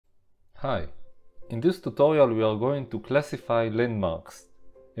Hi, in this tutorial we are going to classify landmarks,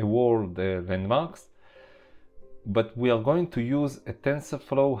 a world landmarks, but we are going to use a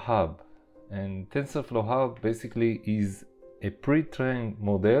TensorFlow Hub. And TensorFlow Hub basically is a pre-trained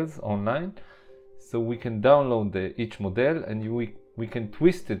models online, so we can download each model and we can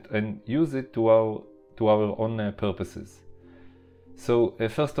twist it and use it to our own purposes. So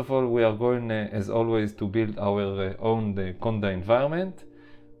first of all, we are going as always to build our own Conda environment.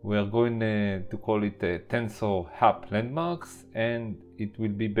 We are going to call it Tensorhub landmarks, and it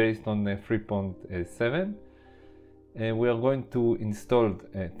will be based on 3.7. We are going to install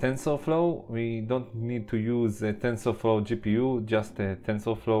TensorFlow. We don't need to use TensorFlow GPU, just a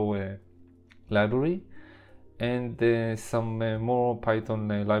TensorFlow library, and some more Python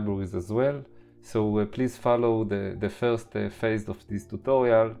libraries as well. So please follow the first phase of this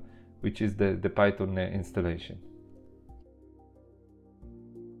tutorial, which is the Python installation.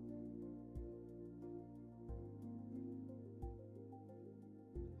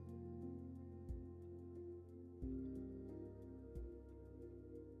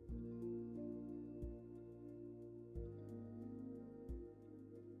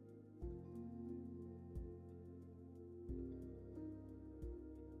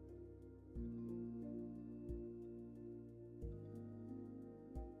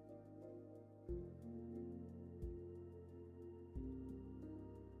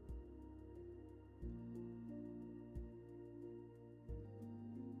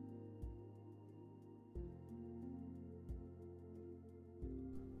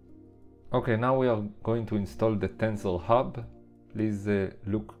 Okay, now we are going to install the Tensorhub. Please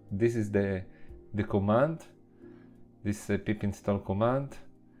look, this is the command, this pip install command.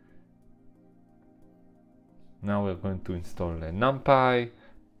 Now we are going to install NumPy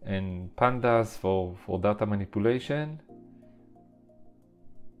and pandas for data manipulation.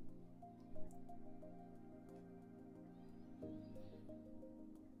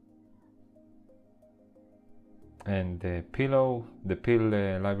 And the pillow, the pill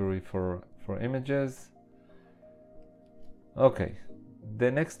library for images. Okay, the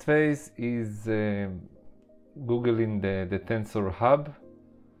next phase is googling the Tensorhub,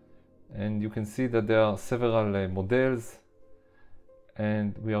 and you can see that there are several models,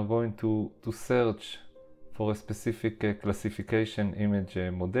 and we are going to search for a specific classification image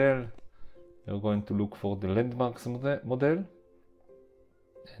model. We are going to look for the landmarks model,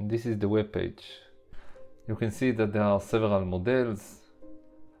 and this is the web page. You can see that there are several models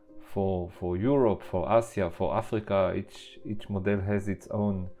for Europe, for Asia, for Africa. Each model has its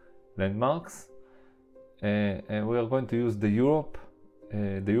own landmarks, and we are going to use the Europe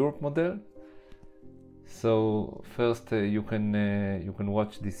model. So first you can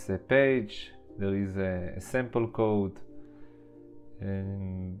watch this page. There is a sample code,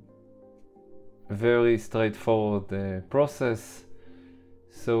 and very straightforward process.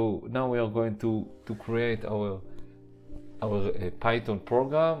 So now we are going to create our Python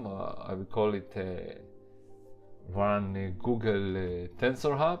program. I will call it run Google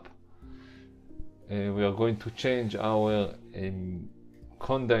Tensorhub. We are going to change our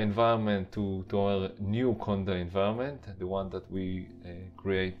Conda environment to our new Conda environment, the one that we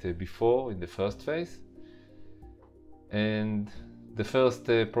created before in the first phase. And the first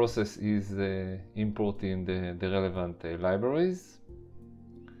process is importing the relevant libraries.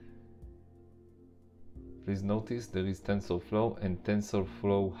 Please notice there is TensorFlow and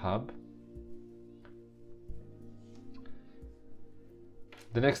TensorFlow Hub.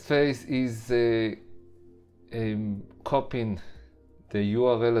 The next phase is copying the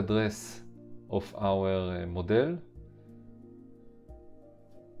URL address of our model.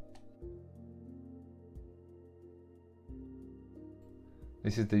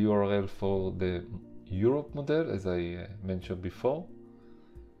 This is the URL for the Europe model, as I mentioned before.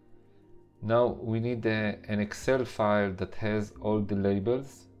 Now we need an Excel file that has all the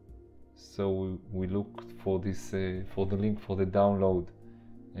labels. So we look for this for the link for the download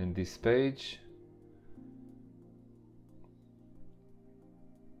in this page.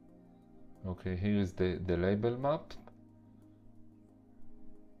 Okay, here is the label map.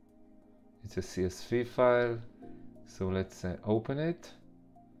 It's a CSV file. So let's open it.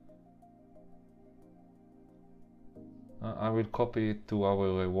 I will copy it to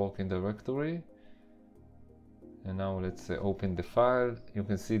our working directory, and now let's open the file. You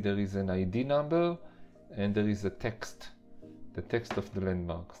can see there is an ID number and there is a text, the text of the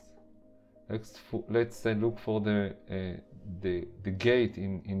landmarks. Let's look for the gate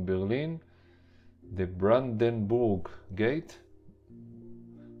in Berlin, the Brandenburg gate.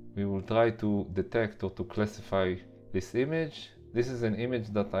 We will try to detect or to classify this image. This is an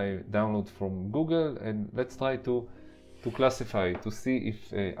image that I download from Google, and let's try to classify it, to see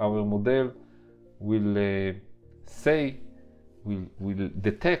if our model will will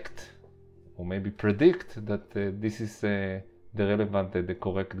detect or maybe predict that this is the relevant, the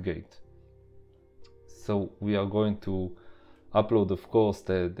correct gate. So we are going to upload, of course,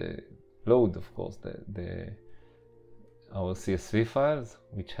 load, of course, our CSV files,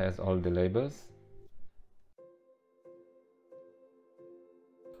 which has all the labels.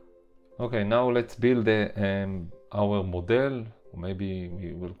 Okay, now let's build our model, or maybe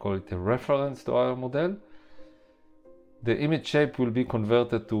we will call it a reference to our model. The image shape will be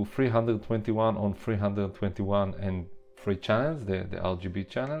converted to 321 on 321 and 3 channels, the RGB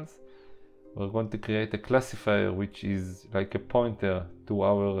channels. We're going to create a classifier which is like a pointer to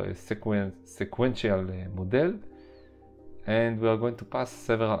our sequential model, and we are going to pass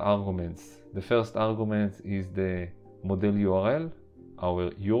several arguments. The first argument is the model URL,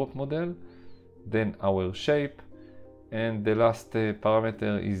 our Europe model, then our shape, and the last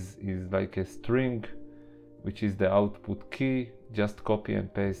parameter is like a string, which is the output key. Just copy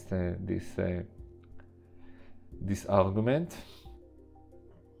and paste this argument.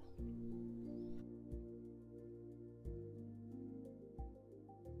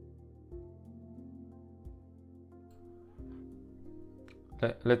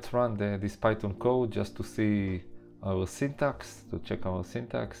 Let's run this Python code just to see our syntax, to check our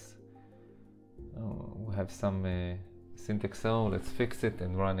syntax. We have some syntax error. Let's fix it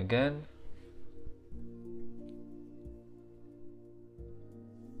and run again.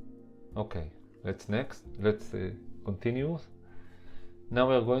 Okay, let's continue. Now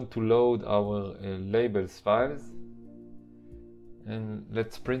we are going to load our labels files, and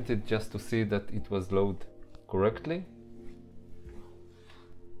let's print it just to see that it was loaded correctly.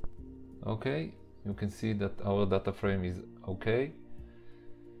 Okay, you can see that our data frame is okay.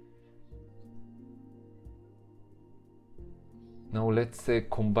 Now let's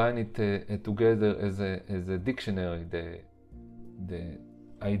combine it together as a dictionary, the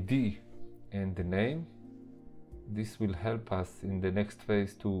ID and the name. This will help us in the next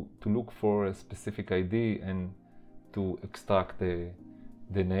phase to look for a specific ID and to extract the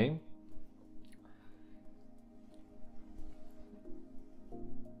name.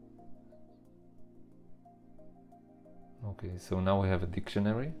 Okay, so now we have a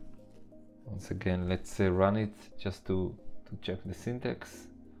dictionary. Once again, let's run it just to check the syntax.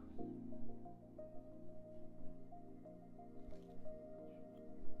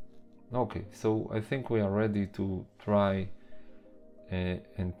 Okay, so I think we are ready to try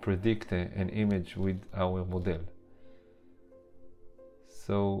and predict an image with our model.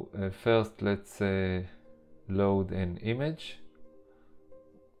 So first let's load an image.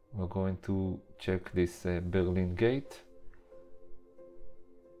 We're going to check this Berlin gate.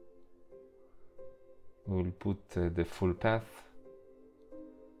 We'll put the full path.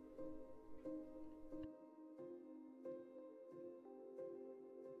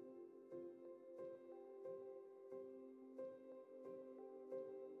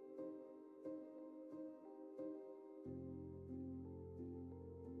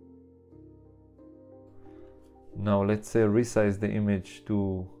 Now let's resize the image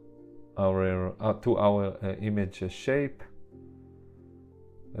to our image shape.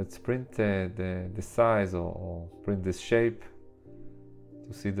 Let's print the size or print this shape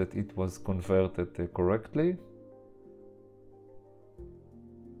to see that it was converted correctly.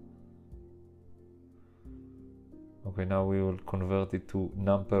 Okay, now we will convert it to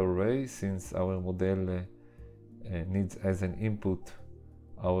number array, since our model needs as an input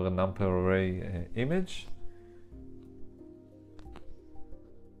our number array image.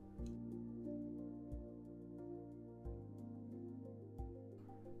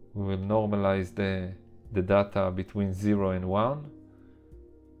 We will normalize the data between 0 and 1.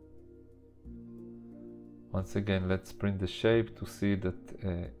 Once again, let's print the shape to see that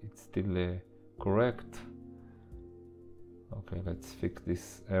it's still correct. Okay, let's fix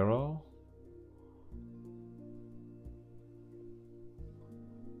this error.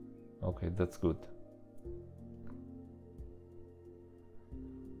 Okay, that's good.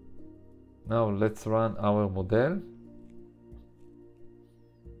 Now let's run our model.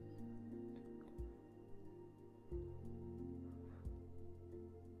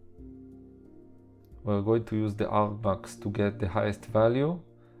 We're going to use the argmax to get the highest value,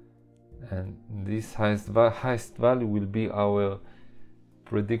 and this highest value will be our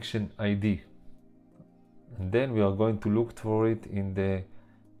prediction ID. And then we are going to look for it in the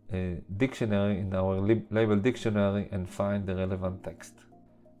dictionary, in our label dictionary, and find the relevant text.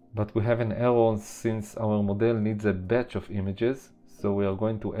 but we have an error since our model needs a batch of images. So we are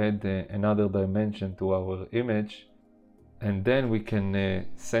going to add another dimension to our image, and then we can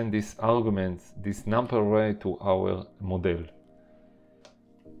send this argument, this number array, to our model.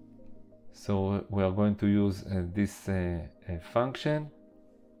 So we are going to use this function,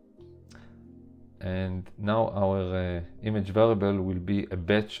 and now our image variable will be a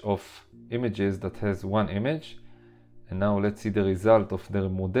batch of images that has one image. And now let's see the result of the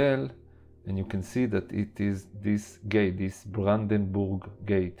model, and you can see that it is this gate, this Brandenburg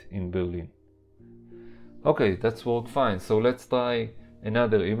gate in Berlin. Okay, that's worked fine. So let's try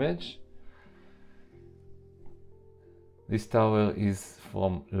another image. This tower is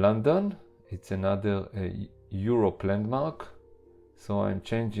from London. It's another Europe landmark. So I'm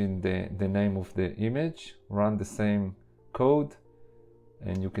changing the name of the image, run the same code,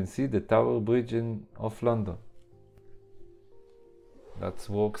 and you can see the Tower Bridge of London. That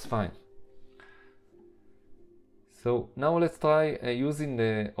works fine. So now let's try using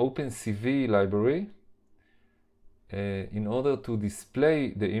the OpenCV library in order to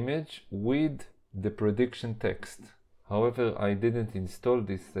display the image with the prediction text. However, I didn't install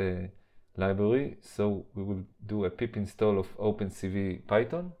this library, so we will do a pip install of OpenCV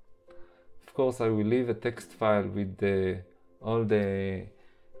Python. Of course, I will leave a text file with all the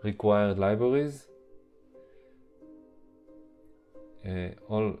required libraries.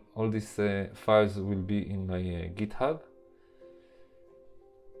 All these files will be in my GitHub.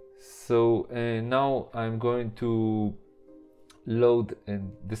 So now I'm going to load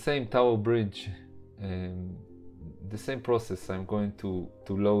the same Tower Bridge, the same process. I'm going to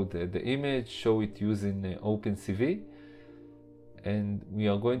load the image, show it using OpenCV, and we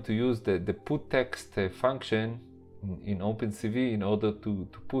are going to use the put text function in OpenCV in order to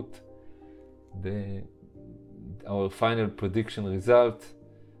put our final prediction result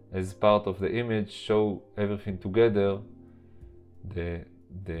as part of the image, show everything together,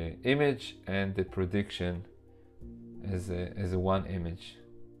 the image and the prediction as a one image.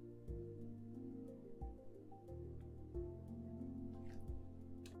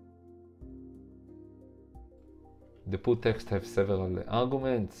 The put text have several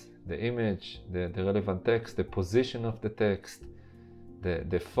arguments: the image, the relevant text, the position of the text,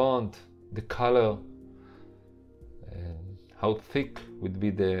 the font, the color, and how thick would be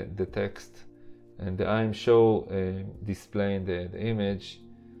the text, and the I'm show displaying the image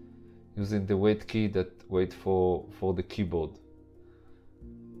using the wait key that wait for the keyboard.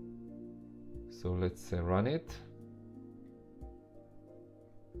 So let's run it.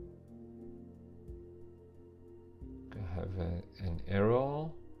 I have an error.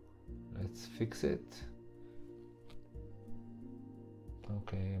 Let's fix it.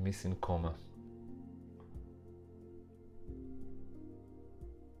 Okay, missing comma.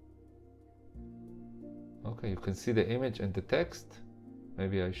 Okay, you can see the image and the text.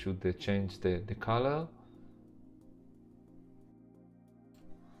 Maybe I should change the color.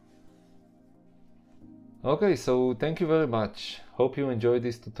 Okay, so thank you very much. Hope you enjoyed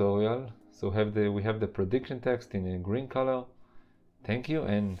this tutorial. So we have the prediction text in a green color. Thank you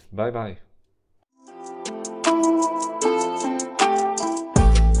and bye bye.